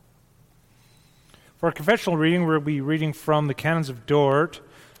For our confessional reading, we'll be reading from the Canons of Dort,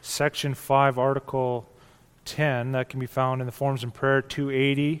 Section 5, Article 10. That can be found in the Forms and Prayer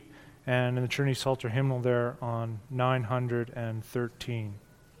 280 and in the Trinity Psalter hymnal there on 913.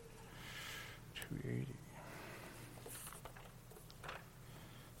 280.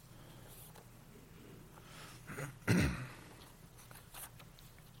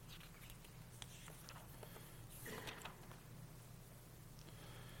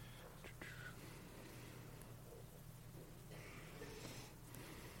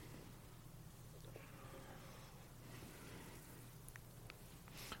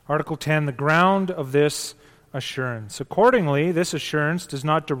 Article 10, the ground of this assurance. Accordingly, this assurance does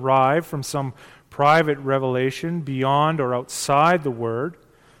not derive from some private revelation beyond or outside the Word,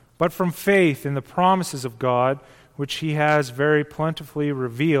 but from faith in the promises of God, which He has very plentifully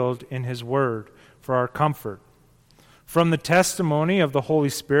revealed in His Word for our comfort. From the testimony of the Holy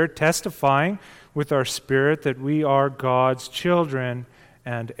Spirit, testifying with our spirit that we are God's children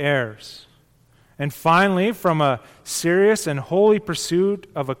and heirs. And finally, from a serious and holy pursuit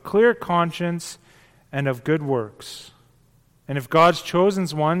of a clear conscience and of good works. And if God's chosen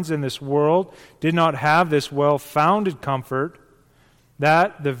ones in this world did not have this well-founded comfort,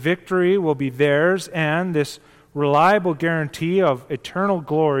 that the victory will be theirs and this reliable guarantee of eternal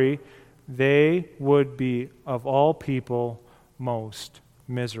glory, they would be of all people most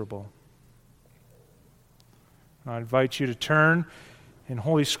miserable. I invite you to turn in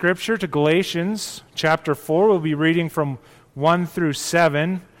Holy Scripture to Galatians chapter 4. We'll be reading from 1 through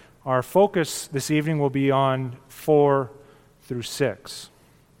 7. Our focus this evening will be on 4 through 6.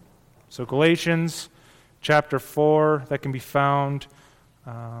 So Galatians chapter 4, that can be found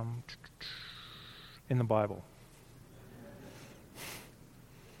in the Bible.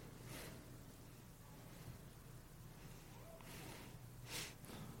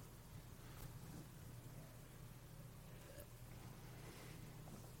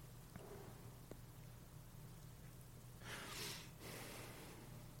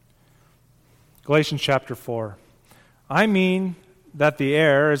 Galatians chapter 4. I mean that the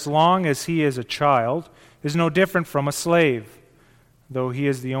heir, as long as he is a child, is no different from a slave, though he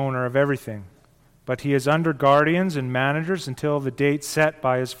is the owner of everything. But he is under guardians and managers until the date set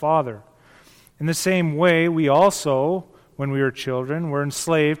by his father. In the same way, we also, when we were children, were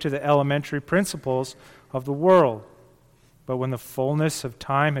enslaved to the elementary principles of the world. But when the fullness of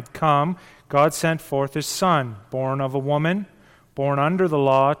time had come, God sent forth His Son, born of a woman, born under the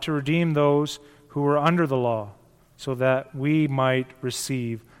law, to redeem those who were under the law, so that we might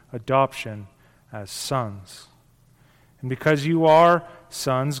receive adoption as sons. And because you are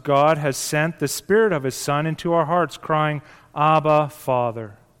sons, God has sent the Spirit of His Son into our hearts, crying, Abba,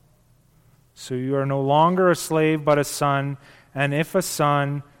 Father. So you are no longer a slave, but a son, and if a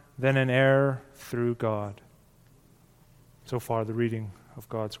son, then an heir through God. So far, the reading of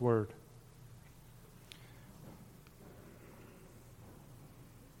God's Word.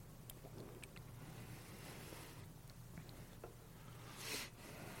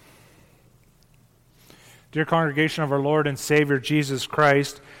 Dear congregation of our Lord and Savior Jesus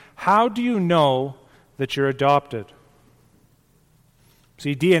Christ, how do you know that you're adopted?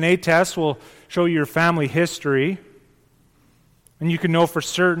 See, DNA tests will show you your family history, and you can know for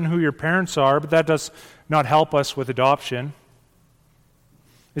certain who your parents are, but that does not help us with adoption.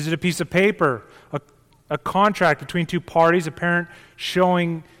 Is it a piece of paper, a contract between two parties, a parent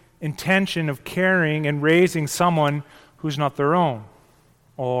showing intention of caring and raising someone who's not their own?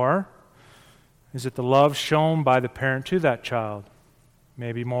 Or is it the love shown by the parent to that child?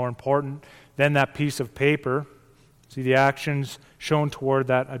 Maybe more important than that piece of paper. See, the actions shown toward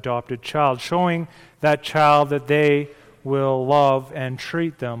that adopted child, showing that child that they will love and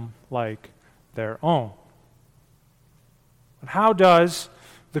treat them like their own. But how does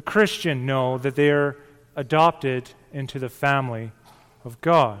the Christian know that they are adopted into the family of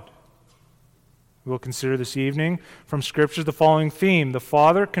God? We'll consider this evening from Scripture the following theme. The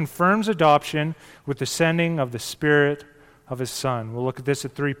Father confirms adoption with the sending of the Spirit of His Son. We'll look at this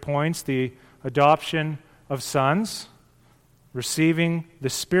at 3 points. The adoption of sons, receiving the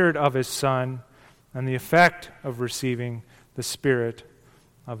Spirit of His Son, and the effect of receiving the Spirit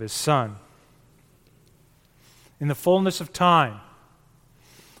of His Son. In the fullness of time,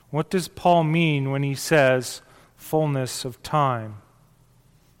 what does Paul mean when he says fullness of time?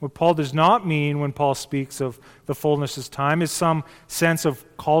 What Paul does not mean when Paul speaks of the fullness of time is some sense of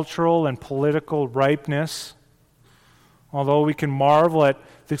cultural and political ripeness. Although we can marvel at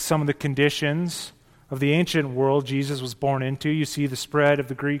some of the conditions of the ancient world Jesus was born into. You see the spread of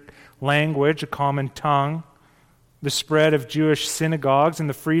the Greek language, a common tongue, the spread of Jewish synagogues and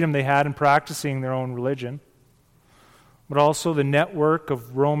the freedom they had in practicing their own religion, but also the network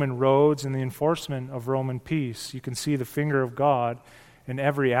of Roman roads and the enforcement of Roman peace. You can see the finger of God in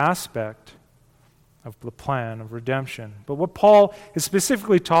every aspect of the plan of redemption. But what Paul is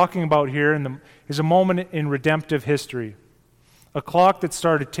specifically talking about here is a moment in redemptive history, a clock that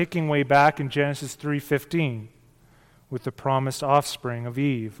started ticking way back in Genesis 3:15 with the promised offspring of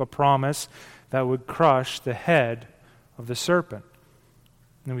Eve, a promise that would crush the head of the serpent.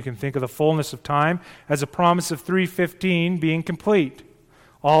 And we can think of the fullness of time as a promise of 3:15 being complete.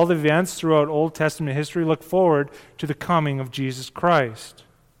 All the events throughout Old Testament history look forward to the coming of Jesus Christ.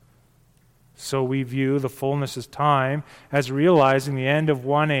 So we view the fullness of time as realizing the end of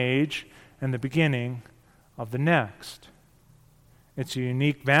one age and the beginning of the next. It's a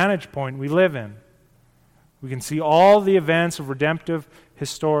unique vantage point we live in. We can see all the events of redemptive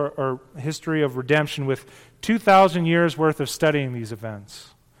history of redemption with 2,000 years worth of studying these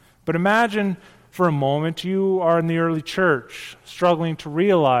events. But imagine for a moment you are in the early church, struggling to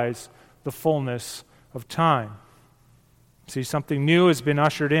realize the fullness of time. See, something new has been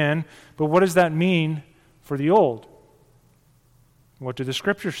ushered in, but what does that mean for the old? What do the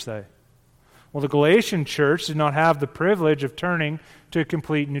Scriptures say? Well, the Galatian church did not have the privilege of turning to a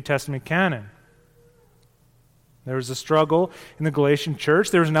complete New Testament canon. There was a struggle in the Galatian church.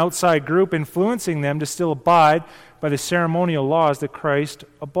 There was an outside group influencing them to still abide by the ceremonial laws that Christ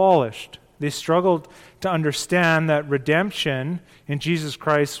abolished. They struggled to understand that redemption in Jesus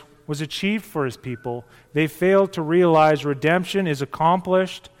Christ was achieved for his people. They failed to realize redemption is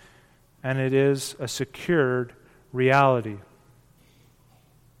accomplished and it is a secured reality.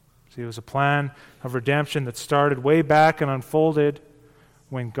 See, it was a plan of redemption that started way back and unfolded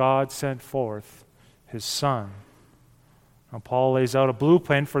when God sent forth his Son. Now, Paul lays out a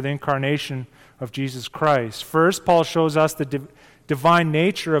blueprint for the incarnation of Jesus Christ. First, Paul shows us the divine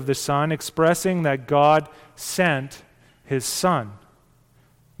nature of the Son, expressing that God sent his Son.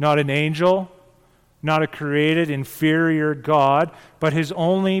 Not an angel, not a created inferior God, but his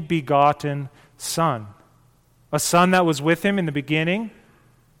only begotten Son. A Son that was with him in the beginning,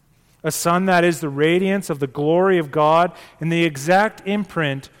 a Son that is the radiance of the glory of God and the exact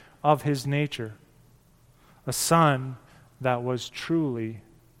imprint of his nature. A Son that was truly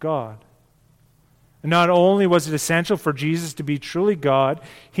God. And not only was it essential for Jesus to be truly God,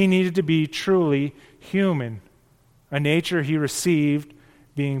 he needed to be truly human, a nature he received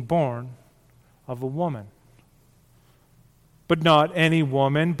being born of a woman. But not any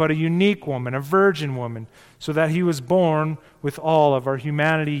woman, but a unique woman, a virgin woman, so that he was born with all of our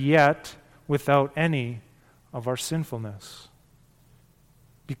humanity, yet without any of our sinfulness.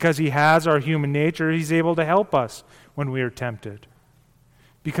 Because he has our human nature, he's able to help us when we are tempted.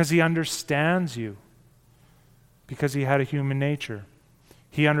 Because he understands you. Because he had a human nature.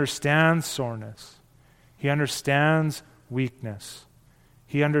 He understands soreness. He understands weakness.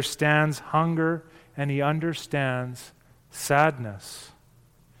 He understands hunger, and he understands sadness.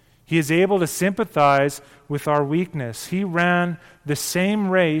 He is able to sympathize with our weakness. He ran the same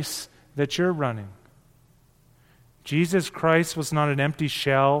race that you're running. Jesus Christ was not an empty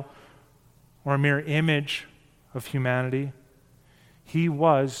shell or a mere image of humanity. He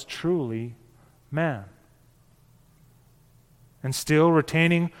was truly man. And still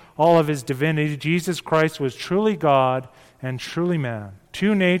retaining all of his divinity, Jesus Christ was truly God and truly man.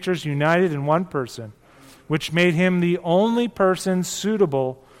 Two natures united in one person, which made him the only person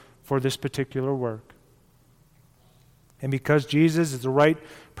suitable for this particular work. And because Jesus is the right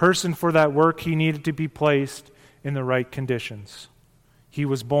person for that work, he needed to be placed in the right conditions. He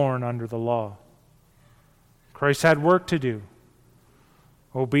was born under the law. Christ had work to do.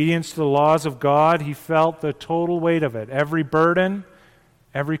 Obedience to the laws of God, he felt the total weight of it. Every burden,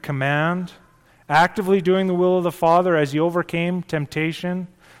 every command, actively doing the will of the Father as he overcame temptation,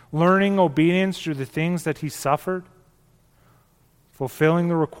 learning obedience through the things that he suffered, fulfilling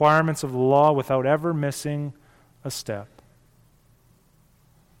the requirements of the law without ever missing a step.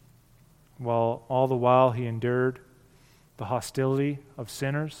 While all the while he endured the hostility of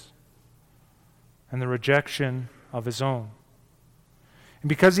sinners and the rejection of his own. And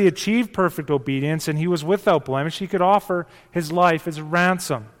because he achieved perfect obedience and he was without blemish, he could offer his life as a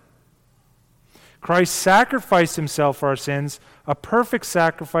ransom. Christ sacrificed himself for our sins, a perfect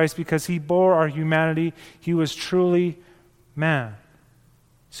sacrifice because he bore our humanity. He was truly man.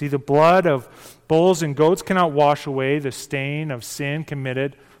 See, the blood of bulls and goats cannot wash away the stain of sin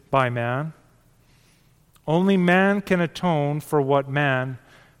committed by man. Only man can atone for what man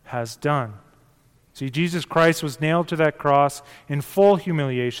has done. See, Jesus Christ was nailed to that cross in full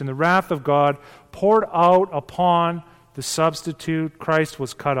humiliation. The wrath of God poured out upon the substitute. Christ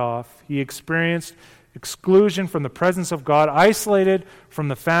was cut off. He experienced exclusion from the presence of God, isolated from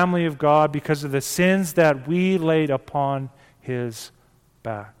the family of God because of the sins that we laid upon his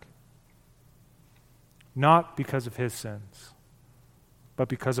back. Not because of his sins, but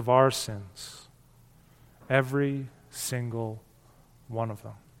because of our sins. Every single one of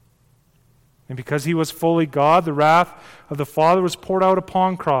them. And because he was fully God, the wrath of the Father was poured out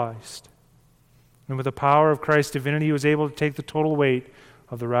upon Christ. And with the power of Christ's divinity, he was able to take the total weight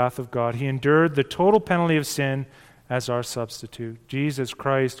of the wrath of God. He endured the total penalty of sin as our substitute. Jesus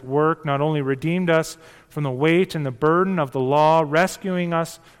Christ's work not only redeemed us from the weight and the burden of the law, rescuing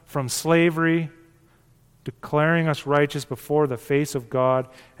us from slavery, declaring us righteous before the face of God,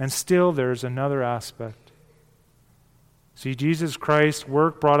 and still there's another aspect. See, Jesus Christ's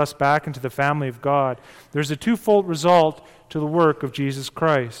work brought us back into the family of God. There's a twofold result to the work of Jesus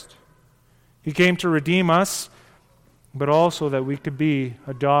Christ. He came to redeem us, but also that we could be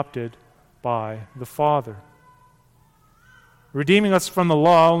adopted by the Father. Redeeming us from the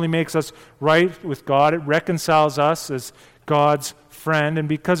law only makes us right with God. It reconciles us as God's friend. And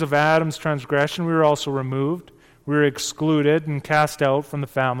because of Adam's transgression, we were also removed. We were excluded and cast out from the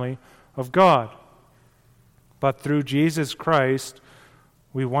family of God. But through Jesus Christ,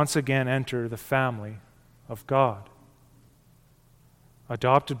 we once again enter the family of God.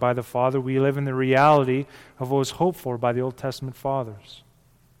 Adopted by the Father, we live in the reality of what was hoped for by the Old Testament fathers.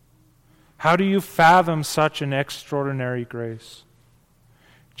 How do you fathom such an extraordinary grace?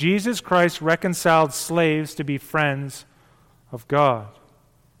 Jesus Christ reconciled slaves to be friends of God.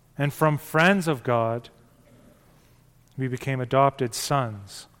 And from friends of God, we became adopted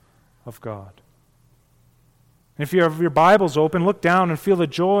sons of God. And if you have your Bibles open, look down and feel the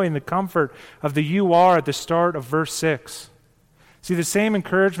joy and the comfort of the "you are" at the start of verse 6. See, the same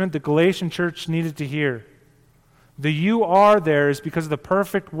encouragement the Galatian church needed to hear. The "you are" there is because of the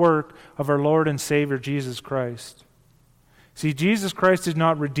perfect work of our Lord and Savior, Jesus Christ. See, Jesus Christ did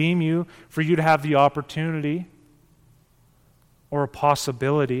not redeem you for you to have the opportunity or a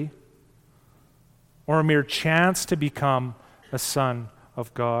possibility or a mere chance to become a son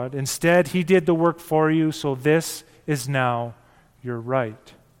of God. Instead, he did the work for you, so this is now your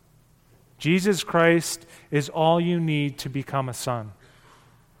right. Jesus Christ is all you need to become a son.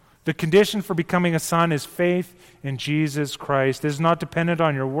 The condition for becoming a son is faith in Jesus Christ. It is not dependent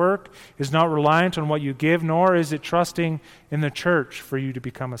on your work, is not reliant on what you give, nor is it trusting in the church for you to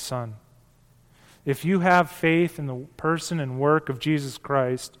become a son. If you have faith in the person and work of Jesus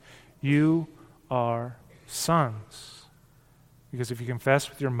Christ, you are sons. Because if you confess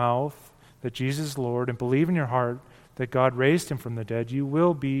with your mouth that Jesus is Lord and believe in your heart that God raised him from the dead, you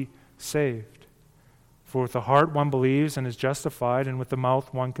will be saved. For with the heart one believes and is justified, and with the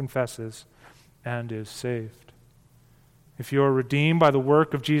mouth one confesses and is saved. If you are redeemed by the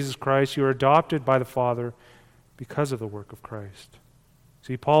work of Jesus Christ, you are adopted by the Father because of the work of Christ.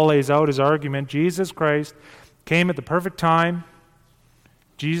 See, Paul lays out his argument. Jesus Christ came at the perfect time.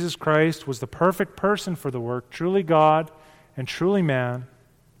 Jesus Christ was the perfect person for the work, truly God and truly man.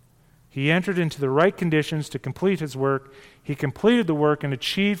 He entered into the right conditions to complete his work. He completed the work and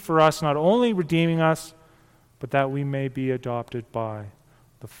achieved for us not only redeeming us, but that we may be adopted by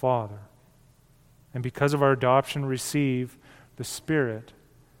the Father. And because of our adoption, receive the Spirit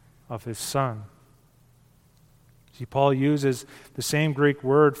of his Son. See, Paul uses the same Greek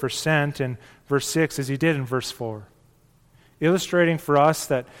word for sent in verse 6 as he did in verse 4, illustrating for us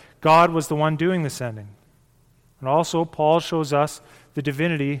that God was the one doing the sending. And also, Paul shows us the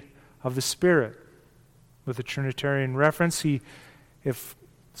divinity of the Spirit. With a Trinitarian reference, if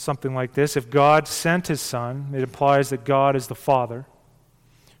something like this, if God sent his Son, it implies that God is the Father,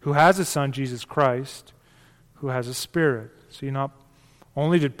 who has a Son, Jesus Christ, who has a Spirit. See, not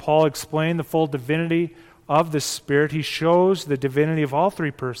only did Paul explain the full divinity of the Spirit, he shows the divinity of all three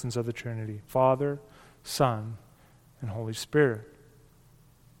persons of the Trinity, Father, Son, and Holy Spirit.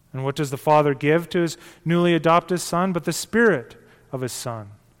 And what does the Father give to his newly adopted Son? But the Spirit of his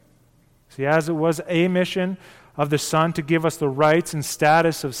Son. See, as it was a mission of the Son to give us the rights and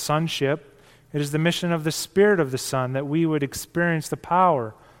status of sonship, it is the mission of the Spirit of the Son that we would experience the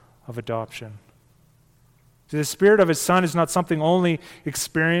power of adoption. See, the Spirit of his Son is not something only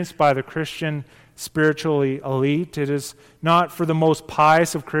experienced by the Christian spiritually elite. It is not for the most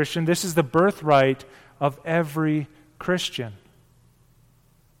pious of Christians. This is the birthright of every Christian,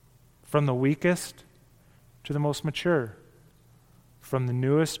 from the weakest to the most mature, from the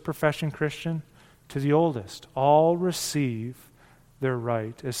newest profession Christian to the oldest. All receive their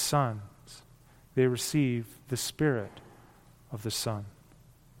right as sons. they receive the Spirit of the Son.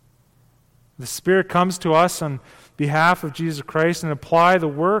 The Spirit comes to us on behalf of Jesus Christ and apply the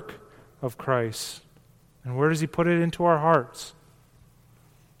work of Christ. And where does He put it? Into our hearts.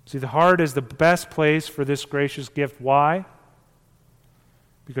 See, the heart is the best place for this gracious gift. Why?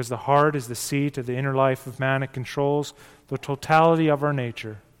 Because the heart is the seat of the inner life of man. It controls the totality of our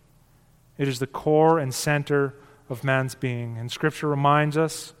nature. It is the core and center of man's being. And Scripture reminds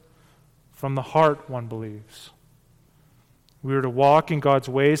us, from the heart one believes. We are to walk in God's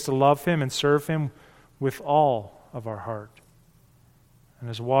ways, to love Him and serve Him with all of our heart. And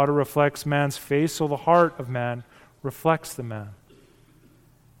as water reflects man's face, so the heart of man reflects the man.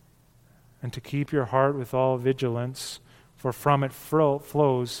 And to keep your heart with all vigilance, for from it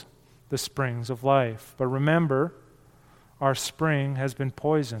flows the springs of life. But remember, our spring has been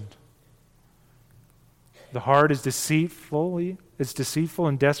poisoned. The heart is deceitful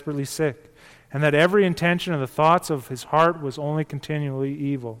and desperately sick, and that every intention of the thoughts of his heart was only continually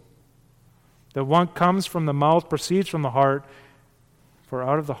evil. That what comes from the mouth proceeds from the heart, for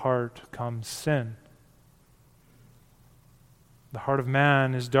out of the heart comes sin. The heart of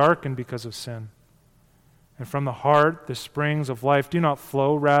man is darkened because of sin. And from the heart, the springs of life do not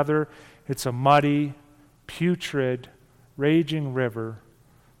flow. Rather, it's a muddy, putrid, raging river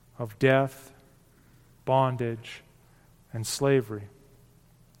of death, bondage, and slavery.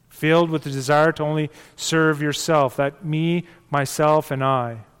 Filled with the desire to only serve yourself, that me, myself, and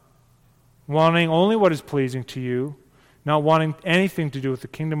I. Wanting only what is pleasing to you, not wanting anything to do with the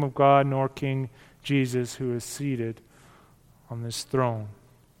kingdom of God nor King Jesus, who is seated on this throne.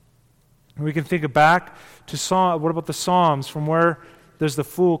 And we can think back to what about the Psalms, from where does the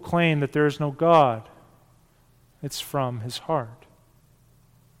fool claim that there is no God? It's from his heart.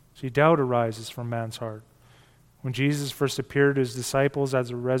 See, doubt arises from man's heart. When Jesus first appeared to his disciples as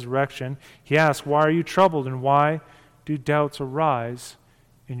a resurrection, he asked, "Why are you troubled, and why do doubts arise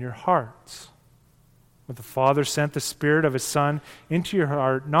in your hearts?" But the Father sent the Spirit of His Son into your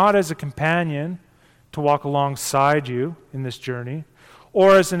heart, not as a companion to walk alongside you in this journey,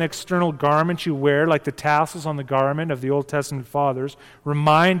 or as an external garment you wear, like the tassels on the garment of the Old Testament fathers,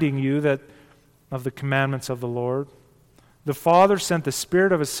 reminding you of the commandments of the Lord. The Father sent the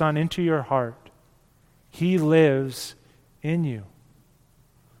Spirit of His Son into your heart. He lives in you,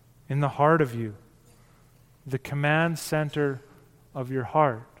 in the heart of you, the command center of your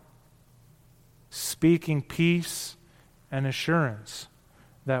heart, speaking peace and assurance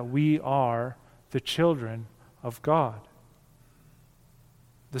that we are the children of God.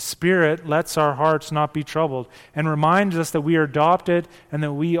 The Spirit lets our hearts not be troubled and reminds us that we are adopted and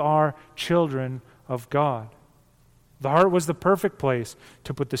that we are children of God. The heart was the perfect place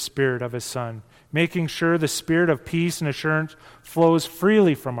to put the Spirit of His Son, making sure the Spirit of peace and assurance flows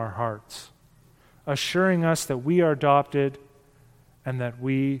freely from our hearts, assuring us that we are adopted and that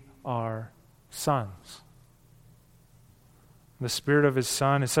we are sons. The Spirit of His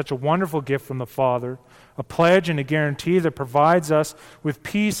Son is such a wonderful gift from the Father, a pledge and a guarantee that provides us with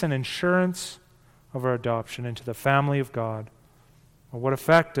peace and assurance of our adoption into the family of God. Well, what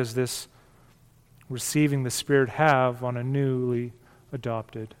effect does this receiving the Spirit have on a newly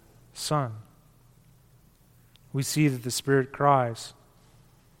adopted son? We see that the Spirit cries.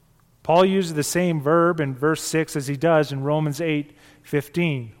 Paul uses the same verb in verse 6 as he does in Romans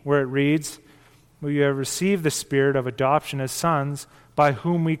 8:15, where it reads, "We have received the Spirit of adoption as sons, by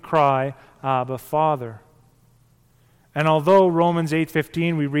whom we cry, Abba, Father." And although Romans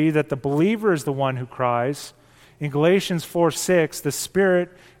 8:15 we read that the believer is the one who cries, in Galatians 4:6 the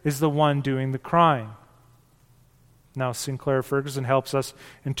Spirit is the one doing the crying. Now Sinclair Ferguson helps us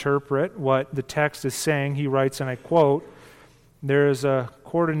interpret what the text is saying. He writes, and I quote, "There is a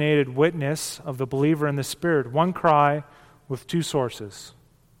coordinated witness of the believer and the Spirit, one cry with two sources,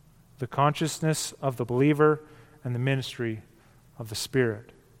 the consciousness of the believer and the ministry of the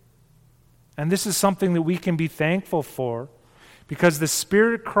Spirit." And this is something that we can be thankful for, because the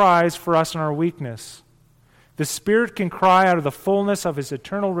Spirit cries for us in our weakness. The Spirit can cry out of the fullness of His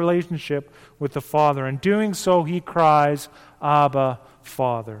eternal relationship with the Father. In doing so, He cries, "Abba,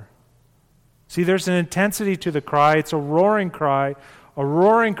 Father." See, there's an intensity to the cry. It's a roaring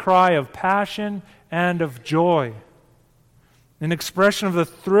cry of passion and of joy. An expression of the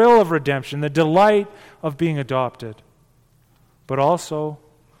thrill of redemption, the delight of being adopted. But also,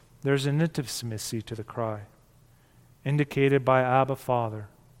 there's an intimacy to the cry, indicated by Abba, Father.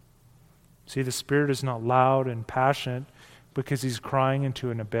 See, the Spirit is not loud and passionate because He's crying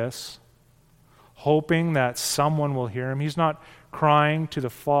into an abyss, hoping that someone will hear Him. He's not crying to the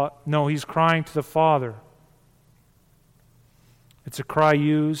He's crying to the Father. It's a cry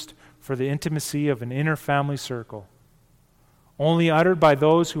used for the intimacy of an inner family circle, only uttered by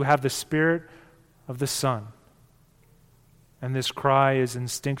those who have the Spirit of the Son. And this cry is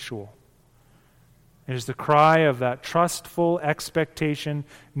instinctual. It is the cry of that trustful expectation,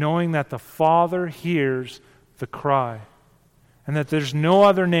 knowing that the Father hears the cry and that there's no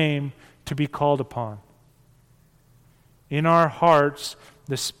other name to be called upon. In our hearts, with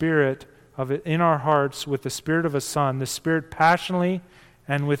the Spirit of a Son, the Spirit passionately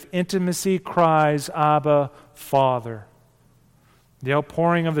and with intimacy cries, Abba, Father. The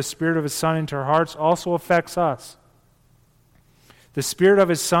outpouring of the Spirit of His Son into our hearts also affects us. The Spirit of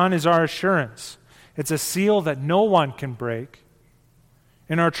His Son is our assurance. It's a seal that no one can break.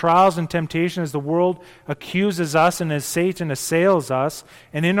 In our trials and temptations, as the world accuses us and as Satan assails us,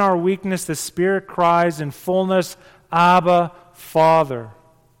 and in our weakness, the Spirit cries in fullness, Abba, Father.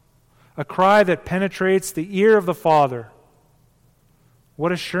 A cry that penetrates the ear of the Father.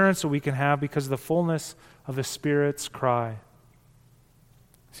 What assurance that we can have because of the fullness of the Spirit's cry.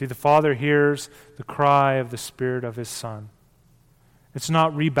 See, the Father hears the cry of the Spirit of His Son. It's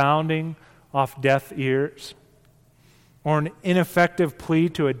not rebounding off deaf ears or an ineffective plea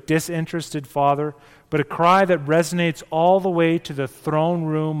to a disinterested Father, but a cry that resonates all the way to the throne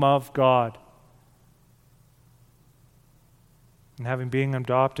room of God. And having been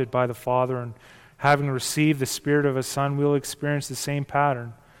adopted by the Father and having received the Spirit of His Son, we'll experience the same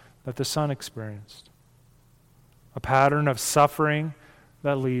pattern that the Son experienced. A pattern of suffering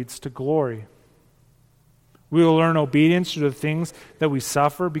that leads to glory. We will learn obedience to the things that we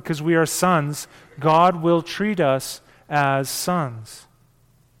suffer because we are sons. God will treat us as sons.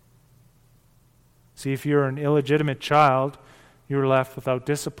 See, if you're an illegitimate child, you're left without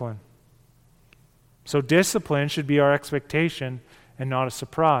discipline. So discipline should be our expectation and not a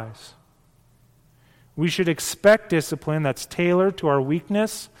surprise. We should expect discipline that's tailored to our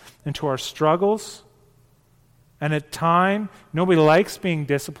weakness and to our struggles. And at time, nobody likes being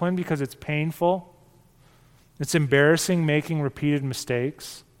disciplined because it's painful. It's embarrassing making repeated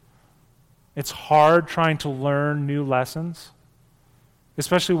mistakes. It's hard trying to learn new lessons,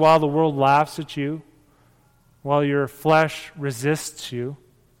 especially while the world laughs at you, while your flesh resists you,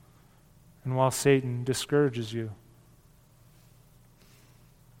 and while Satan discourages you.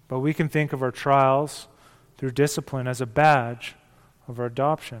 But we can think of our trials through discipline as a badge of our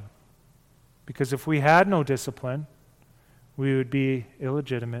adoption. Because if we had no discipline, we would be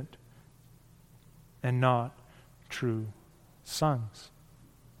illegitimate and not true sons.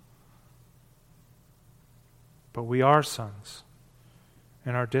 But we are sons,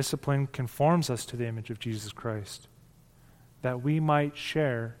 and our discipline conforms us to the image of Jesus Christ, that we might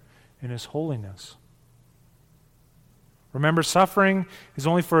share in His holiness. Remember, suffering is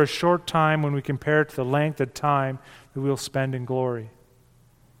only for a short time when we compare it to the length of time that we will spend in glory.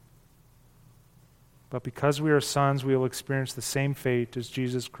 But because we are sons, we will experience the same fate as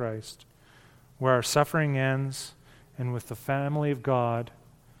Jesus Christ, where our suffering ends, and with the family of God,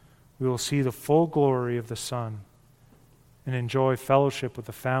 we will see the full glory of the Son and enjoy fellowship with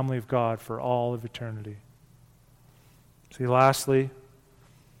the family of God for all of eternity. See, lastly,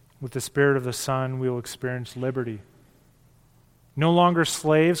 with the Spirit of the Son, we will experience liberty. No longer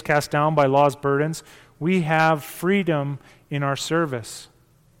slaves cast down by law's burdens. We have freedom in our service.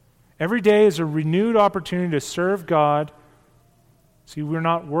 Every day is a renewed opportunity to serve God. See, we're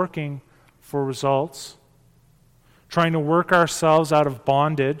not working for results, trying to work ourselves out of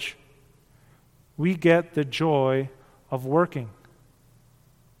bondage. We get the joy of working,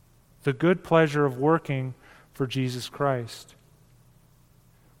 the good pleasure of working for Jesus Christ.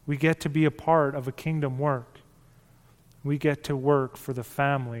 We get to be a part of a kingdom work. We get to work for the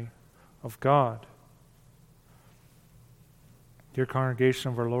family of God. Dear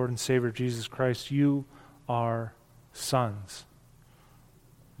congregation of our Lord and Savior Jesus Christ, you are sons,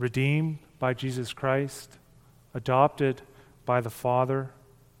 redeemed by Jesus Christ, adopted by the Father,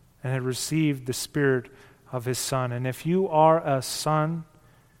 and have received the Spirit of His Son. And if you are a son,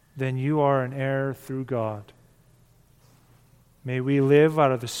 then you are an heir through God. May we live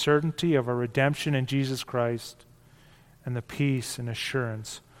out of the certainty of our redemption in Jesus Christ and the peace and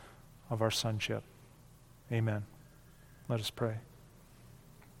assurance of our sonship. Amen. Let us pray.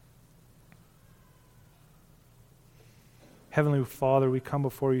 Heavenly Father, we come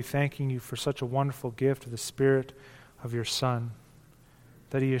before you thanking you for such a wonderful gift of the Spirit of your Son,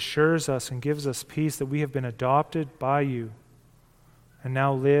 that He assures us and gives us peace that we have been adopted by you and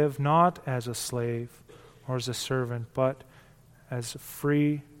now live not as a slave or as a servant, but as a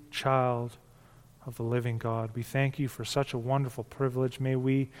free child of the living God. We thank you for such a wonderful privilege. May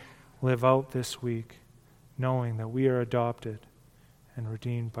we live out this week knowing that we are adopted and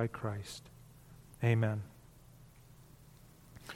redeemed by Christ. Amen.